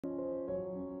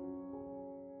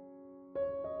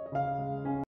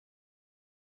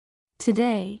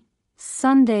Today,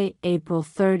 Sunday, April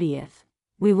 30th,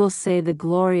 we will say the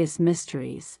glorious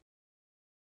mysteries.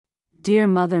 Dear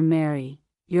Mother Mary,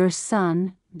 your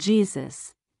Son,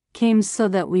 Jesus, came so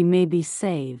that we may be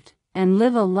saved, and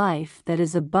live a life that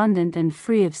is abundant and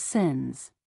free of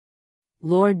sins.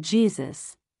 Lord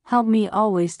Jesus, help me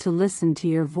always to listen to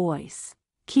your voice.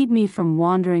 Keep me from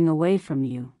wandering away from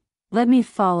you. Let me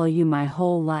follow you my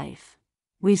whole life.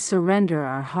 We surrender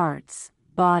our hearts,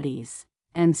 bodies,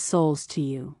 and souls to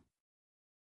you.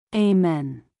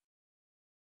 Amen.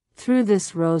 Through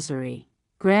this rosary,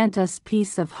 grant us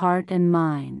peace of heart and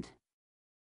mind.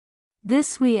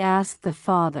 This we ask the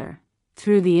Father,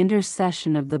 through the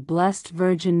intercession of the Blessed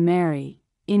Virgin Mary,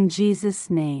 in Jesus'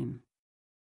 name.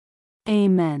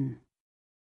 Amen.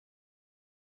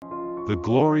 The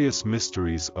glorious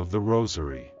mysteries of the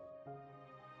Rosary.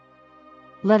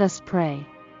 Let us pray.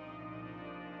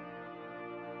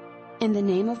 In the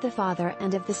name of the Father,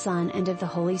 and of the Son, and of the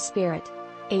Holy Spirit.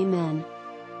 Amen.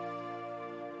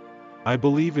 I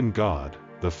believe in God,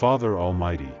 the Father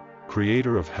Almighty,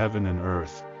 creator of heaven and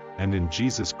earth, and in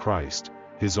Jesus Christ,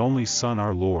 his only Son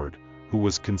our Lord, who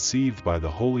was conceived by the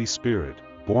Holy Spirit,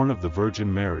 born of the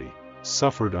Virgin Mary,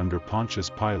 suffered under Pontius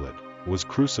Pilate, was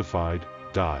crucified,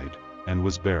 died, and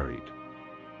was buried.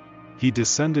 He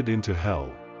descended into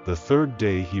hell. The third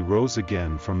day he rose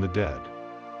again from the dead.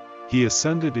 He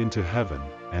ascended into heaven,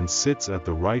 and sits at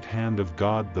the right hand of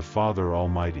God the Father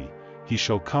Almighty. He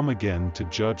shall come again to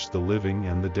judge the living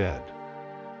and the dead.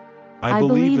 I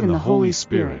believe in the Holy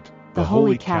Spirit, the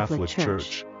Holy Catholic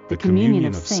Church, the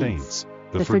communion of saints,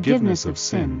 the forgiveness of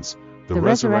sins, the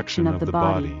resurrection of the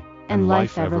body, and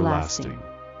life everlasting.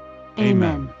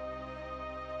 Amen.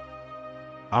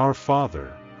 Our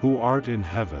Father, who art in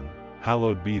heaven,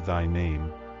 hallowed be thy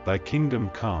name. Thy kingdom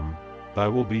come, thy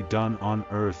will be done on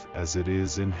earth as it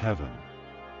is in heaven.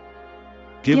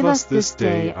 Give us this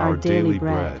day our daily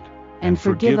bread, and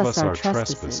forgive us our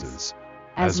trespasses,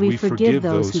 as we forgive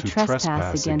those who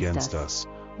trespass against us.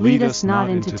 Lead us not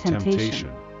into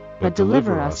temptation, but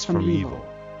deliver us from evil.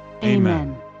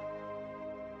 Amen.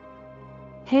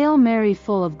 Hail Mary,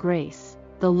 full of grace,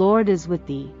 the Lord is with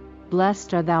thee.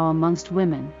 Blessed art thou amongst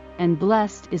women, and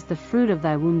blessed is the fruit of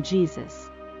thy womb, Jesus.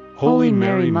 Holy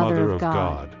Mary, Mother of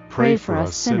God, pray for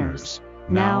us sinners,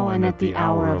 now and at the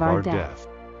hour of our death.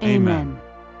 Amen.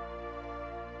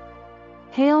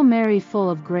 Hail Mary, full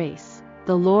of grace,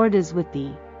 the Lord is with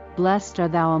thee. Blessed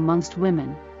art thou amongst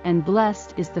women, and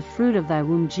blessed is the fruit of thy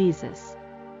womb, Jesus.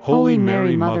 Holy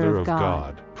Mary, Mother of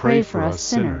God, pray for us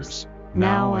sinners,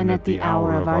 now and at the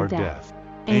hour of our death.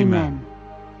 Amen.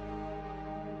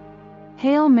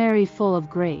 Hail Mary, full of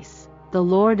grace, the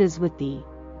Lord is with thee.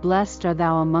 Blessed art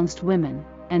thou amongst women,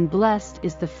 and blessed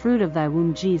is the fruit of thy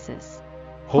womb, Jesus.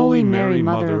 Holy Mary,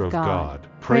 Mother of God,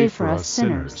 pray for us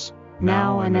sinners,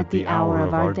 now and at the hour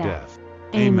of our death.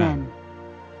 Amen.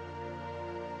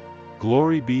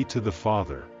 Glory be to the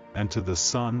Father, and to the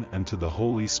Son, and to the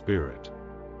Holy Spirit.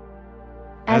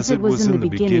 As it was in the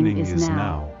beginning, is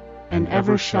now, and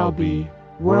ever shall be,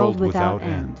 world without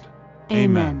end.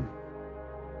 Amen.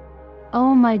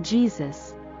 O my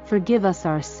Jesus, forgive us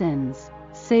our sins,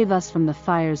 save us from the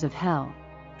fires of hell,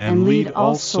 and lead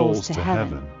all souls to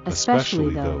heaven,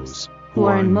 especially those who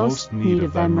are in most need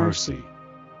of thy mercy.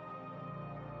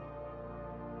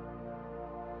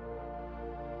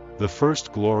 The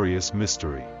first glorious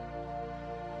mystery.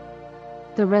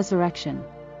 The Resurrection.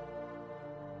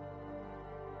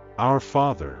 Our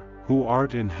Father, who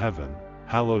art in heaven,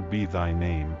 hallowed be thy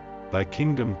name. Thy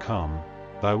kingdom come,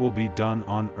 thy will be done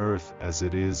on earth as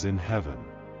it is in heaven.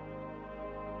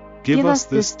 Give us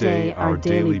this day our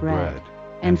daily bread,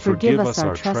 and forgive us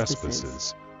our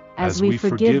trespasses, as we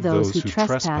forgive those who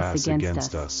trespass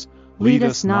against us. Lead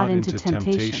us not into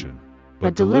temptation,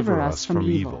 but deliver us from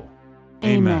evil.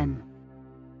 Amen.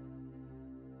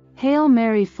 Hail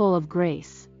Mary, full of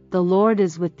grace, the Lord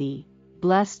is with thee.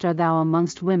 Blessed art thou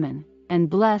amongst women, and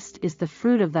blessed is the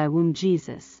fruit of thy womb,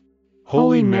 Jesus.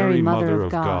 Holy Mary, Mother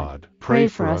of God, pray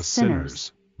for us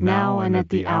sinners, now and at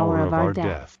the hour of our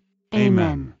death.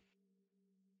 Amen.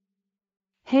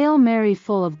 Hail Mary,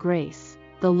 full of grace,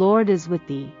 the Lord is with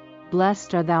thee.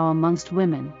 Blessed art thou amongst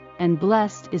women, and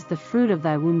blessed is the fruit of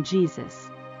thy womb, Jesus.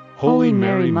 Holy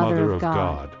Mary, Mother of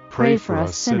God, pray for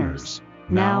us sinners,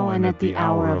 now and at the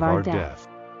hour of our death.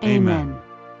 Amen.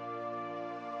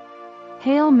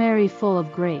 Hail Mary, full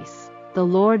of grace, the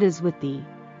Lord is with thee.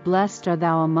 Blessed art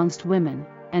thou amongst women,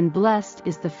 and blessed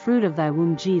is the fruit of thy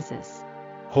womb, Jesus.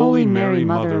 Holy Mary,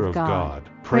 Mother of God,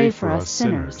 pray for us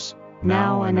sinners,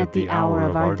 now and at the hour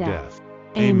of our death.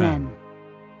 Amen.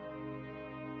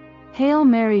 Hail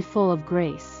Mary, full of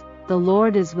grace, the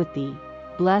Lord is with thee.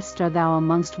 blessed art thou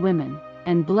amongst women,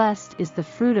 and blessed is the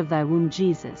fruit of thy womb,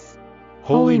 Jesus.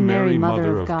 Holy Mary,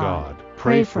 Mother of God,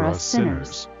 pray for us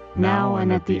sinners, now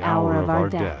and at the hour of our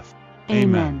death.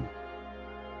 Amen.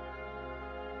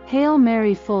 Hail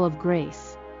Mary, full of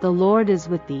grace, the Lord is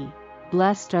with thee.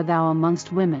 Blessed art thou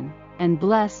amongst women, and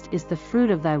blessed is the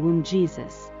fruit of thy womb,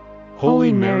 Jesus.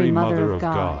 Holy Mary, Mother of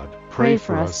God, pray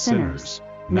for us sinners,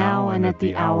 now and at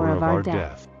the hour of our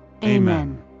death.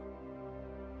 Amen.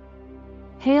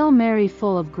 Hail Mary,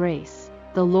 full of grace,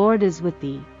 the Lord is with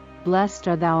thee. Blessed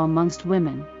art thou amongst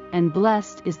women, and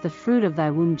blessed is the fruit of thy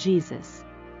womb, Jesus.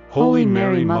 Holy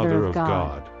Mary, Mother of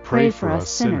God, pray for us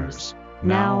sinners,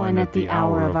 now and at the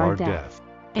hour of our death.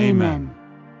 Amen.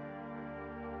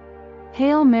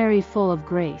 Hail Mary, full of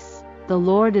grace, the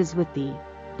Lord is with thee.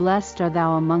 Blessed art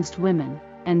thou amongst women,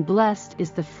 and blessed is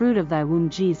the fruit of thy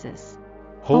womb, Jesus.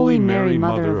 Holy Mary,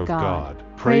 Mother of God,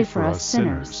 pray for us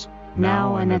sinners,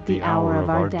 now and at the hour of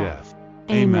our death.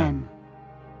 Amen.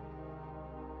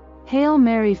 Hail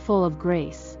Mary, full of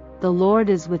grace, the Lord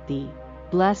is with thee.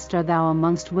 Blessed art thou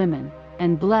amongst women,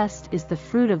 and blessed is the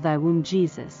fruit of thy womb,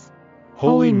 Jesus.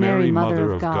 Holy Mary,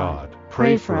 Mother of God,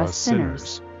 pray for us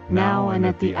sinners, now and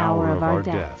at the hour of our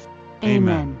death.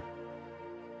 Amen.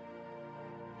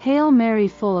 Hail Mary,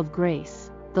 full of grace,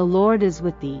 the Lord is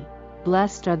with thee.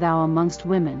 Blessed art thou amongst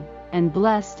women, and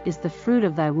blessed is the fruit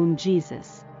of thy womb,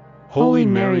 Jesus. Holy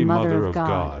Mary, Mother of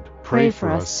God, pray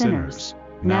for us sinners,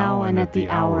 now and at the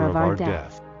hour of our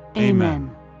death.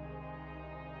 Amen.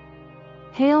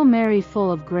 Hail Mary,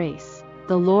 full of grace,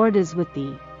 the Lord is with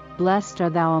thee. Blessed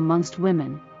art thou amongst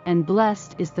women, and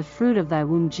blessed is the fruit of thy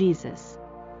womb, Jesus.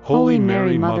 Holy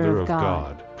Mary, Mother of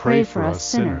God, pray for us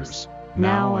sinners,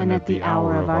 now and at the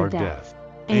hour of our death.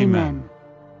 Amen.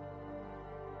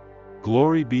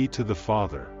 Glory be to the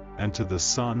Father, and to the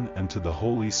Son, and to the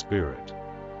Holy Spirit.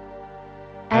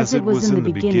 As it was in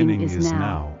the beginning, is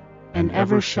now, and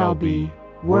ever shall be,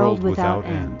 world without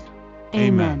end.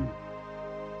 Amen.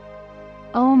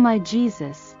 O my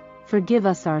Jesus, forgive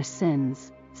us our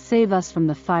sins, save us from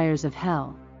the fires of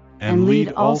hell, and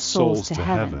lead all souls to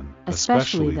heaven,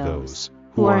 especially those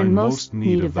who are in most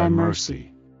need of thy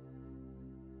mercy.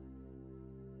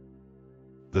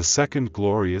 The second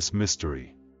glorious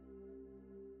mystery,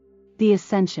 the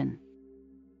Ascension.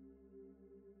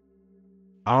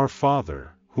 Our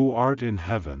Father, who art in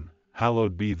heaven,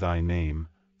 hallowed be thy name.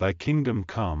 Thy kingdom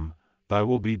come, thy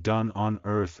will be done on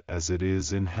earth as it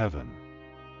is in heaven.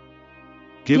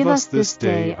 Give us this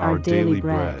day our daily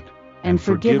bread, and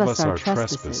forgive us our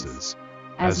trespasses,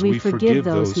 as we forgive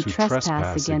those who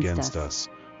trespass against us.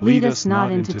 Lead us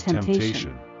not into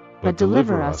temptation, but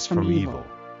deliver us from evil.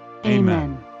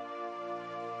 Amen.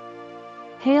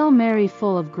 Hail Mary,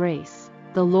 full of grace,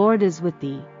 the Lord is with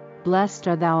thee. Blessed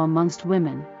art thou amongst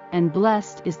women, and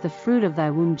blessed is the fruit of thy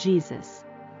womb, Jesus.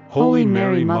 Holy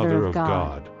Mary, Mother of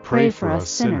God, pray for us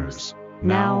sinners,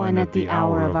 now and at the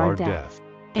hour of our death.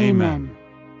 Amen.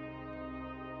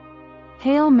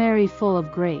 Hail Mary, full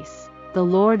of grace, the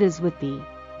Lord is with thee.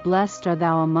 Blessed art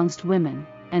thou amongst women,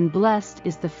 and blessed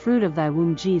is the fruit of thy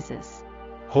womb, Jesus.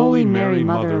 Holy Mary,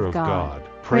 Mother of God,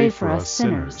 pray for us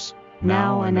sinners,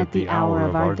 now and at the hour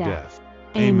of our death.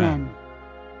 Amen.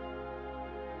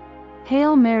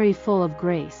 Hail Mary, full of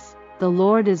grace, the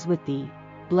Lord is with thee.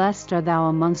 Blessed art thou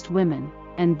amongst women,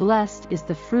 and blessed is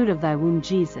the fruit of thy womb,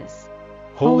 Jesus.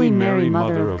 Holy Mary,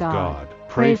 Mother of God,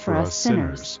 pray for us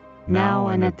sinners, now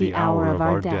and at the hour of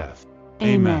our death.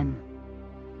 Amen.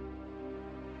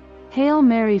 Hail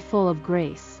Mary, full of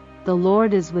grace, the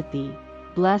Lord is with thee.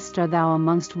 Blessed art thou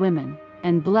amongst women,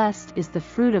 and blessed is the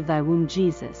fruit of thy womb,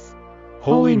 Jesus.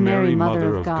 Holy Mary,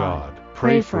 Mother of God,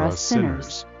 pray for us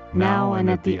sinners, now and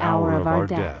at the hour of our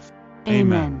death.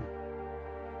 Amen.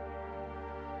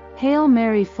 Hail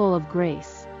Mary, full of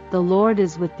grace, the Lord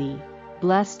is with thee.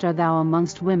 Blessed art thou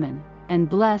amongst women, and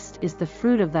blessed is the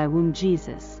fruit of thy womb,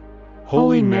 Jesus.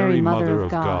 Holy Mary, Mother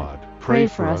of God, pray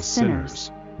for us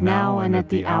sinners, now and at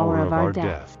the hour of our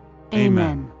death.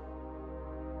 Amen.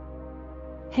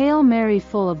 Hail Mary,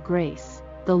 full of grace,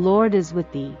 the Lord is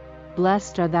with thee.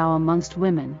 Blessed art thou amongst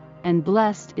women, and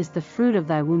blessed is the fruit of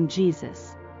thy womb,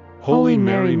 Jesus. Holy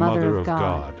Mary, Mother of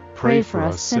God, pray for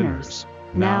us sinners,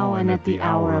 now and at the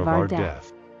hour of our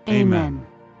death. Amen.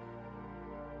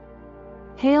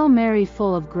 Hail Mary,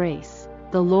 full of grace,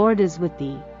 the Lord is with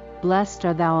thee. Blessed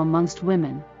art thou amongst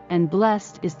women, and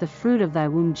blessed is the fruit of thy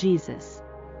womb, Jesus.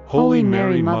 Holy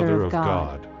Mary, Mother of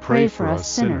God, pray for us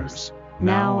sinners,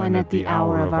 now and at the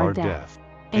hour of our death.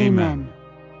 Amen.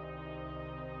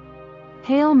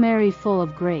 Hail Mary, full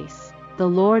of grace, the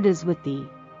Lord is with thee.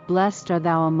 Blessed art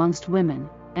thou amongst women,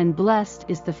 and blessed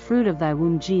is the fruit of thy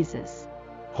womb, Jesus.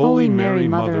 Holy Mary,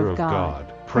 Mother of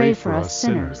God, pray for us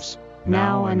sinners,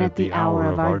 now and at the hour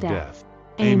of our death.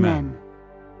 Amen.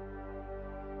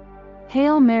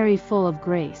 Hail Mary, full of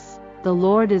grace, the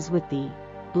Lord is with thee.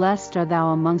 Blessed art thou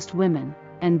amongst women,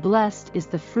 and blessed is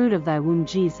the fruit of thy womb,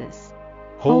 Jesus.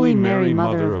 Holy Mary,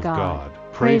 Mother of God,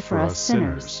 pray for us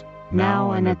sinners,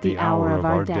 now and at the hour of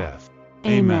our death.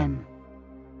 Amen.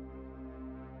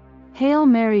 Hail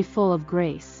Mary, full of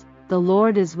grace, the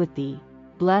Lord is with thee.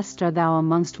 Blessed art thou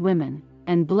amongst women,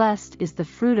 and blessed is the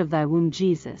fruit of thy womb,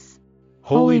 Jesus.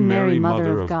 Holy Mary,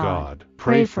 Mother of God,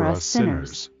 pray for us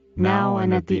sinners, now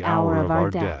and at the hour of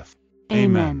our death.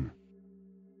 Amen.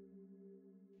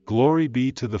 Glory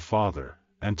be to the Father,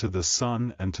 and to the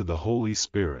Son, and to the Holy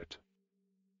Spirit.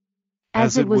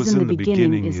 As it was in the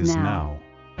beginning, is now,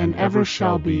 and ever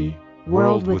shall be,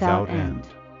 world without end.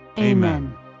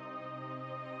 Amen.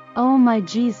 O my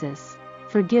Jesus,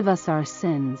 forgive us our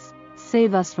sins,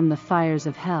 save us from the fires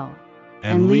of hell,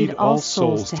 and lead all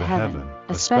souls to heaven,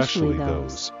 especially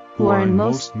those who are in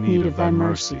most need of thy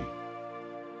mercy.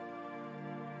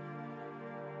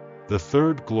 The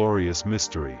third glorious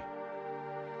mystery,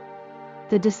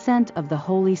 the descent of the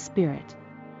Holy Spirit.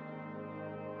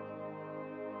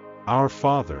 Our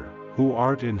Father, who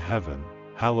art in heaven,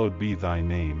 hallowed be thy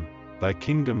name, thy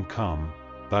kingdom come,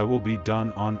 thy will be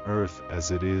done on earth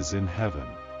as it is in heaven.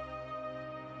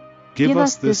 Give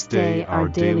us this day our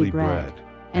daily bread,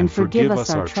 and forgive us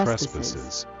our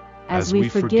trespasses, as we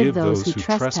forgive those who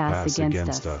trespass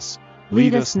against us.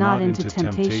 Lead us not into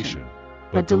temptation,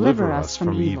 but deliver us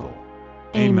from evil.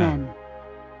 Amen.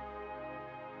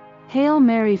 Hail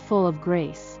Mary, full of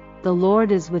grace, the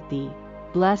Lord is with thee.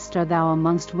 Blessed art thou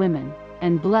amongst women,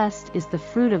 and blessed is the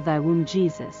fruit of thy womb,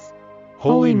 Jesus.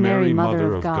 Holy Mary,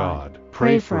 Mother of God,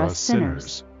 pray for us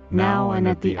sinners, now and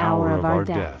at the hour of our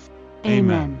death.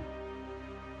 Amen.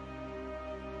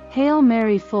 Hail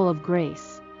Mary, full of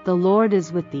grace, the Lord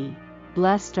is with thee.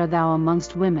 Blessed art thou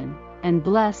amongst women, and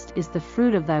blessed is the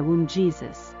fruit of thy womb,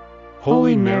 Jesus.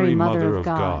 Holy Mary, Mother of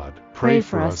God, pray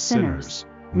for us sinners,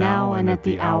 now and at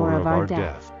the hour of our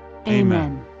death.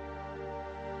 Amen.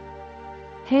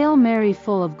 Hail Mary,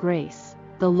 full of grace,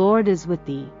 the Lord is with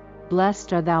thee.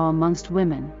 Blessed art thou amongst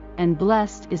women, and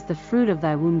blessed is the fruit of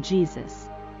thy womb, Jesus.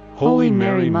 Holy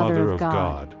Mary, Mother of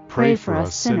God, pray for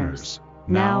us sinners,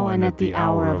 now and at the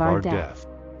hour of our death.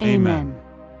 Amen.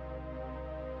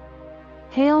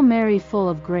 Hail Mary, full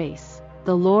of grace,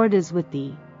 the Lord is with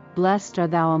thee. Blessed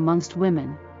art thou amongst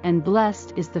women, and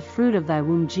blessed is the fruit of thy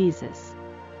womb, Jesus.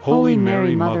 Holy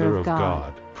Mary, Mother of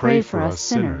God, pray for us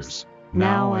sinners,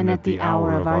 now and at the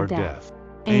hour of our death.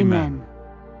 Amen.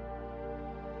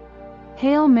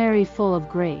 Hail Mary, full of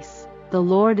grace, the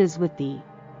Lord is with thee.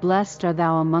 Blessed art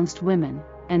thou amongst women,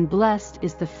 and blessed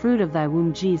is the fruit of thy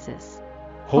womb, Jesus.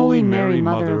 Holy Mary,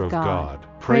 Mother of God,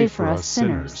 pray for us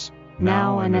sinners,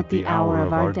 now and at the hour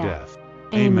of our death.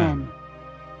 Amen.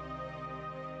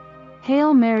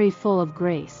 Hail Mary, full of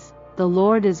grace, the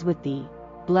Lord is with thee.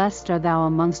 Blessed art thou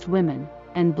amongst women,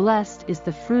 and blessed is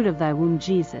the fruit of thy womb,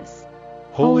 Jesus.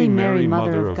 Holy Mary,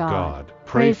 Mother of God,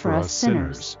 pray for us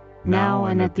sinners, now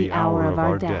and at the hour of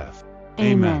our death.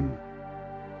 Amen.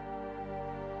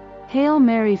 Hail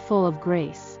Mary, full of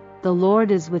grace, the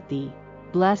Lord is with thee.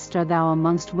 Blessed art thou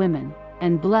amongst women,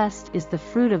 and blessed is the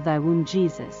fruit of thy womb,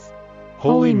 Jesus.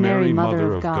 Holy Mary,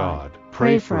 Mother of God,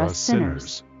 pray for us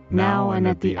sinners, now and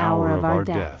at the hour of our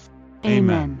death.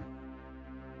 Amen.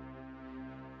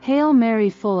 Hail Mary,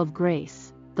 full of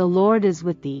grace, the Lord is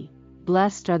with thee.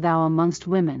 Blessed art thou amongst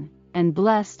women, and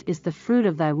blessed is the fruit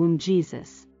of thy womb,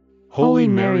 Jesus. Holy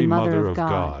Mary, Mother of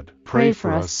God, pray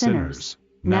for us sinners,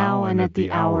 now and at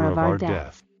the hour of our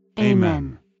death.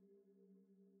 Amen.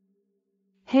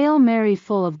 Hail Mary,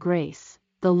 full of grace,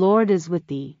 the Lord is with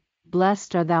thee.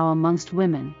 Blessed art thou amongst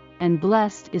women, and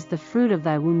blessed is the fruit of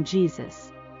thy womb,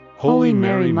 Jesus. Holy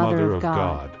Mary, Mother of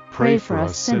God, pray for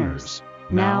us sinners,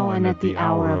 now and at the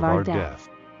hour of our death.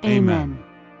 Amen.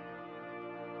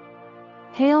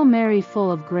 Hail Mary,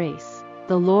 full of grace,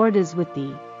 the Lord is with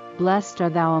thee. Blessed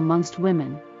art thou amongst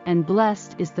women, and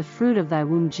blessed is the fruit of thy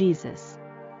womb, Jesus.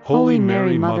 Holy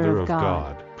Mary, Mother of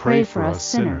God, pray for us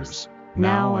sinners,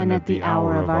 now and at the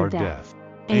hour of our death.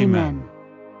 Amen.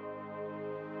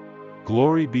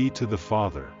 Glory be to the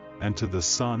Father, and to the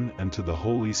Son, and to the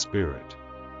Holy Spirit.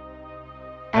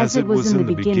 As it was in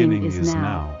the beginning, is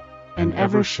now, and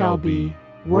ever shall be,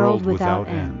 world without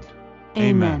end.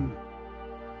 Amen.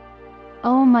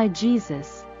 O my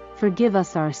Jesus, forgive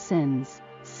us our sins,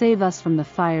 save us from the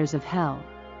fires of hell,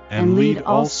 and lead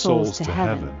all souls to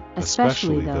heaven,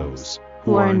 especially those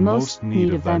who are in most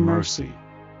need of thy mercy.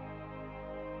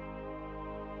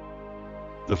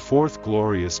 The fourth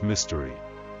glorious mystery,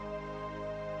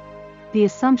 The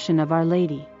Assumption of Our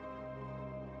Lady.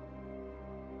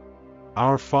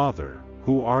 Our Father,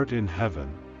 who art in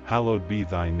heaven, hallowed be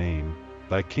thy name,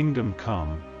 thy kingdom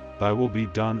come, thy will be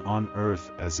done on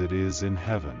earth as it is in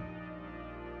heaven.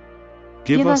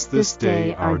 Give us this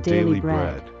day our daily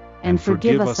bread, and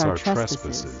forgive us our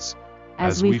trespasses,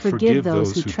 as we forgive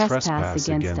those who trespass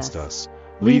against us.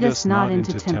 Lead us not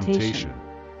into temptation,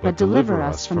 but deliver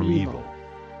us from evil.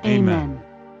 Amen.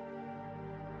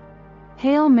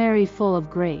 Hail Mary, full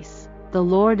of grace, the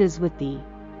Lord is with thee.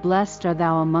 Blessed art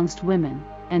thou amongst women,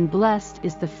 and blessed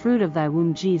is the fruit of thy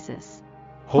womb, Jesus.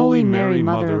 Holy Mary,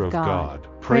 Mother of God,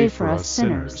 pray for us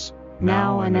sinners,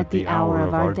 now and at the hour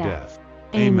of our death.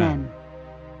 Amen.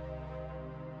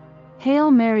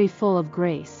 Hail Mary, full of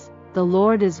grace, the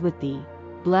Lord is with thee.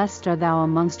 Blessed art thou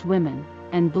amongst women,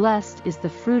 and blessed is the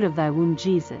fruit of thy womb,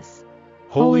 Jesus.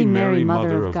 Holy Mary,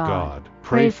 Mother of God,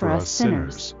 pray for us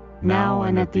sinners, now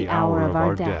and at the hour of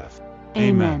our death.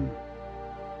 Amen.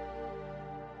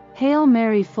 Hail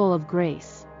Mary, full of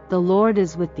grace, the Lord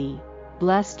is with thee.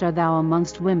 Blessed art thou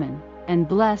amongst women, and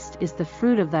blessed is the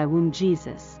fruit of thy womb,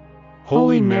 Jesus.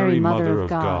 Holy Mary, Mother of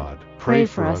God, pray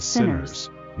for us sinners,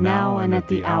 now and at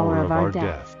the hour of our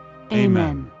death.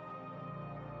 Amen.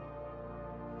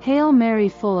 Hail Mary,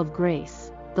 full of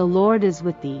grace, the Lord is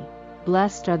with thee.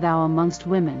 Blessed art thou amongst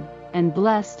women, and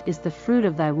blessed is the fruit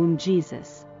of thy womb,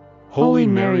 Jesus. Holy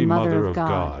Mary, Mother of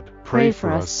God, pray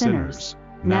for us sinners,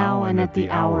 now and at the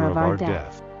hour of our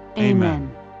death.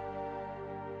 Amen.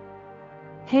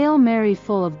 Hail Mary,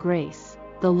 full of grace,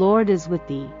 the Lord is with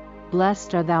thee.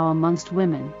 Blessed art thou amongst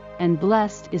women, and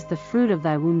blessed is the fruit of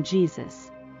thy womb,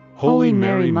 Jesus. Holy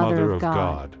Mary, Mother of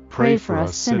God, pray for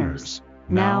us sinners,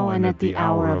 now and at the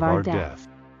hour of our death.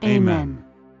 Amen.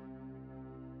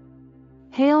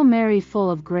 Hail Mary,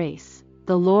 full of grace,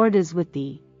 the Lord is with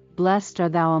thee. Blessed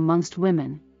art thou amongst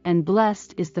women, and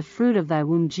blessed is the fruit of thy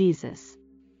womb, Jesus.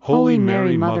 Holy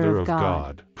Mary, Mother of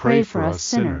God, pray for us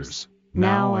sinners,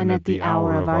 now and at the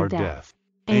hour of our death.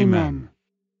 Amen.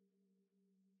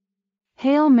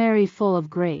 Hail Mary, full of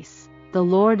grace, the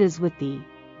Lord is with thee.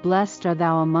 Blessed art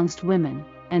thou amongst women,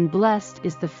 and blessed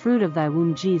is the fruit of thy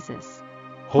womb, Jesus.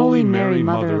 Holy Mary,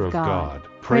 Mother of God,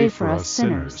 pray for us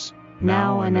sinners,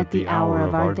 now and at the hour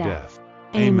of our death.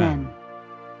 Amen.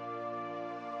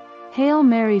 Hail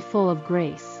Mary, full of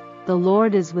grace, the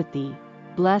Lord is with thee.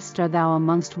 Blessed art thou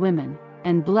amongst women,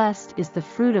 and blessed is the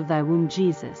fruit of thy womb,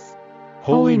 Jesus.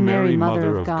 Holy Mary,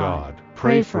 Mother of God,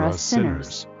 pray for us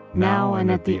sinners, now and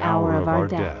at the hour of our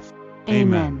death.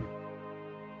 Amen.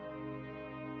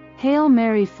 Hail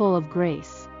Mary, full of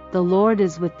grace, the Lord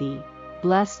is with thee.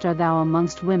 Blessed art thou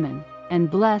amongst women, and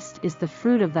blessed is the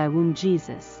fruit of thy womb,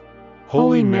 Jesus.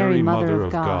 Holy Mary, Mother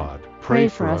of God, pray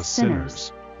for us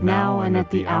sinners, now and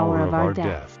at the hour of our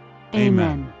death.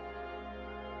 Amen.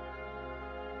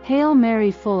 Hail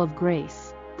Mary, full of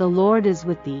grace, the Lord is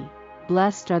with thee.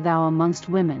 Blessed art thou amongst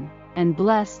women, and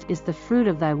blessed is the fruit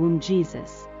of thy womb,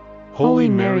 Jesus. Holy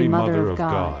Mary, Mother of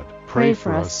God, pray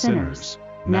for us sinners,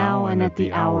 now and at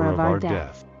the hour of our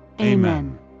death.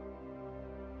 Amen.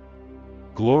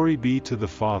 Glory be to the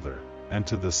Father, and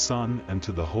to the Son, and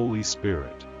to the Holy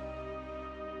Spirit.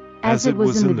 As it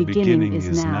was in the beginning,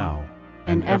 is now,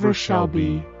 and ever shall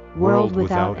be, world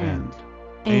without end.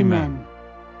 Amen.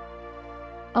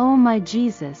 O my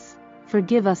Jesus,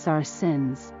 forgive us our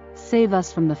sins, save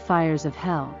us from the fires of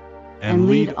hell, and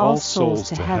lead all souls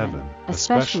to heaven,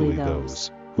 especially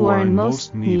those who are in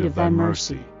most need of thy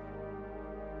mercy.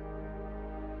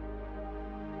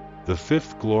 The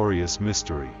fifth glorious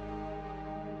mystery.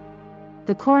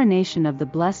 The coronation of the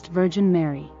Blessed Virgin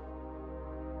Mary.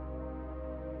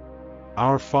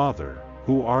 Our Father,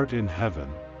 who art in heaven,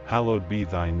 hallowed be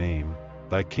thy name,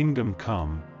 thy kingdom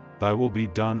come, thy will be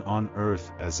done on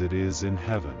earth as it is in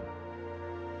heaven.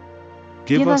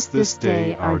 Give us this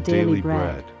day our daily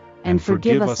bread, and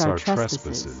forgive us our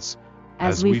trespasses,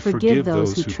 as we forgive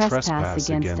those who trespass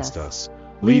against us.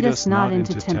 Lead us not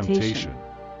into temptation,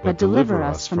 but deliver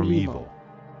us from evil.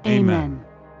 Amen.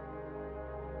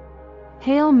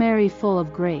 Hail Mary, full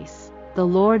of grace, the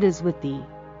Lord is with thee.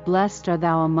 Blessed art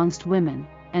thou amongst women,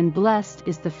 and blessed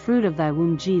is the fruit of thy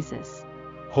womb, Jesus.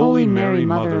 Holy Mary,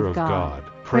 Mother of God,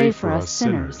 pray for us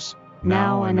sinners,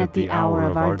 now and at the hour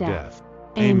of our death.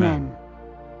 Amen.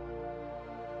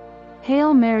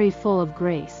 Hail Mary, full of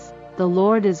grace, the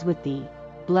Lord is with thee.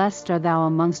 Blessed art thou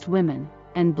amongst women,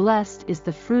 and blessed is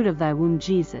the fruit of thy womb,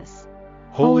 Jesus.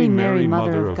 Holy Mary,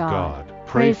 Mother of God,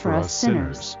 pray for us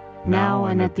sinners, now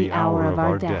and at the hour of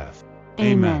our death.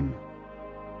 Amen.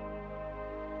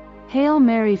 Hail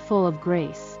Mary, full of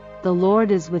grace, the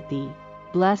Lord is with thee.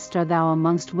 Blessed art thou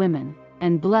amongst women,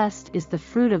 and blessed is the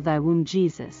fruit of thy womb,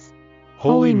 Jesus.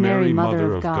 Holy Mary,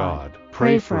 Mother of God,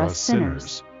 pray for us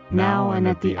sinners, now and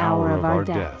at the hour of our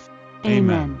death.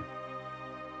 Amen.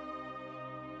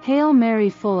 Hail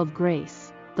Mary, full of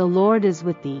grace, the Lord is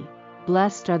with thee.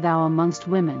 Blessed art thou amongst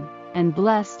women, and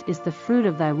blessed is the fruit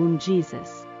of thy womb,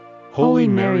 Jesus. Holy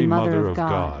Mary, Mother of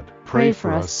God, pray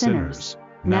for us sinners,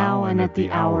 now and at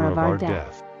the hour of our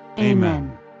death.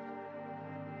 Amen.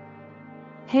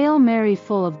 Hail Mary,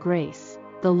 full of grace,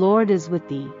 the Lord is with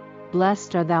thee.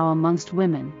 Blessed art thou amongst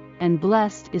women, and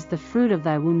blessed is the fruit of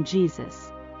thy womb,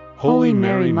 Jesus. Holy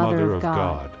Mary, Mother of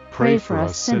God, pray for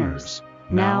us sinners,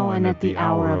 now and at the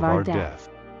hour of our death.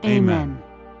 Amen.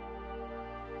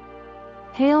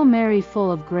 Hail Mary,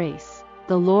 full of grace,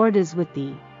 the Lord is with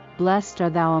thee. Blessed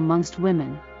art thou amongst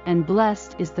women, and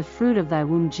blessed is the fruit of thy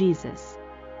womb, Jesus.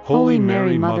 Holy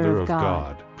Mary, Mother of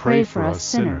God, pray for us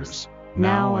sinners,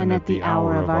 now and at the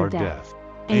hour of our death.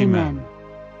 Amen.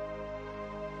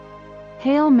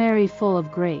 Hail Mary, full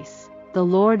of grace, the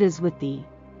Lord is with thee.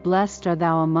 Blessed art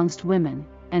thou amongst women,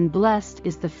 and blessed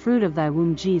is the fruit of thy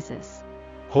womb, Jesus.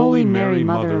 Holy Mary,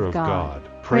 Mother of God,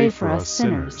 pray for us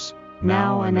sinners,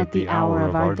 now and at the hour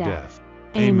of our death.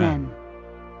 Amen.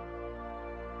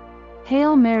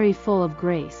 Hail Mary, full of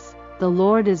grace, the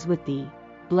Lord is with thee.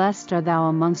 Blessed art thou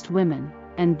amongst women,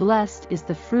 and blessed is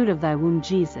the fruit of thy womb,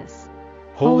 Jesus.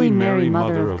 Holy Mary,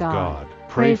 Mother of God,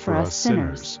 pray for us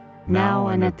sinners, now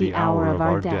and at the hour of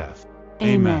our death.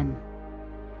 Amen.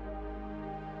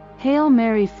 Hail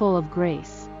Mary, full of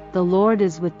grace, the Lord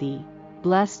is with thee.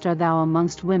 Blessed art thou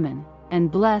amongst women,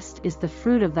 and blessed is the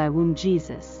fruit of thy womb,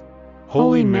 Jesus.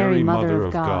 Holy Mary, Mother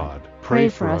of God, pray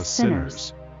for us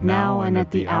sinners, now and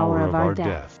at the hour of our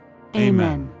death.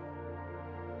 Amen.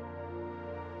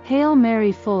 Hail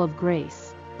Mary, full of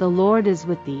grace, the Lord is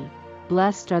with thee.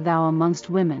 Blessed art thou amongst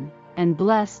women, and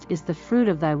blessed is the fruit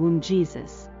of thy womb,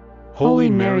 Jesus. Holy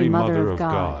Mary, Mother of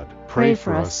God, pray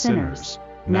for us sinners,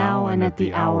 now and at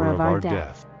the hour of our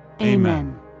death.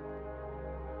 Amen.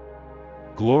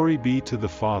 Glory be to the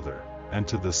Father, and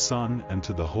to the Son, and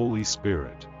to the Holy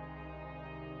Spirit.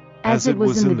 As it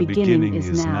was in the beginning,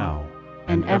 is now,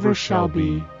 and ever shall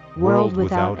be, world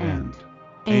without end.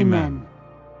 Amen.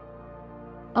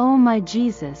 O my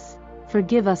Jesus,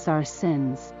 forgive us our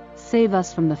sins, save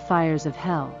us from the fires of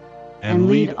hell, and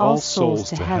lead all souls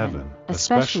to heaven,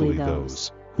 especially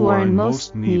those who are in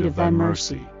most need of thy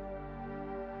mercy.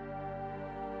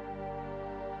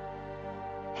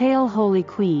 Hail, Holy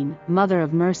Queen, Mother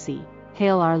of Mercy,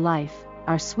 hail our life,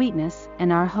 our sweetness,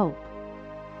 and our hope.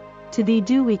 To thee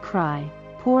do we cry,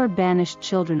 poor banished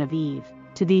children of Eve,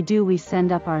 to thee do we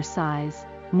send up our sighs,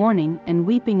 mourning and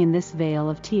weeping in this vale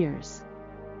of tears.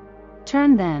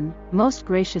 Turn then, most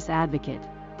gracious Advocate,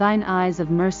 thine eyes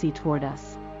of mercy toward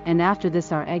us, and after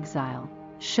this our exile,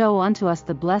 show unto us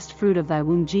the blessed fruit of thy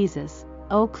womb, Jesus,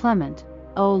 O clement,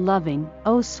 O loving,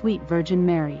 O sweet Virgin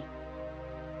Mary.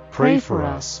 Pray for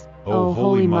us, O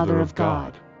Holy Mother of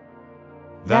God,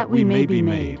 that we may be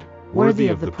made worthy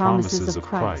of the promises of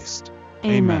Christ.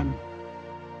 Amen.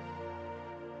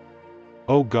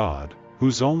 O God,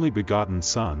 whose only begotten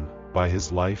Son, by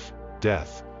his life,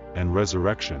 death, and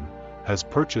resurrection, has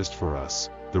purchased for us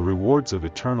the rewards of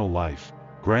eternal life,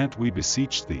 grant, we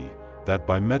beseech thee, that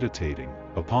by meditating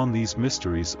upon these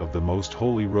mysteries of the most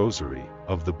holy Rosary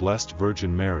of the Blessed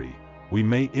Virgin Mary, we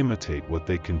may imitate what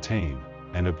they contain,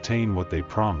 and obtain what they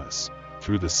promise,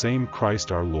 through the same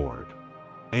Christ our Lord.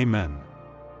 Amen.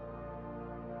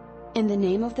 In the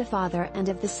name of the Father, and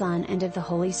of the Son, and of the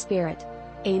Holy Spirit.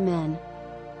 Amen.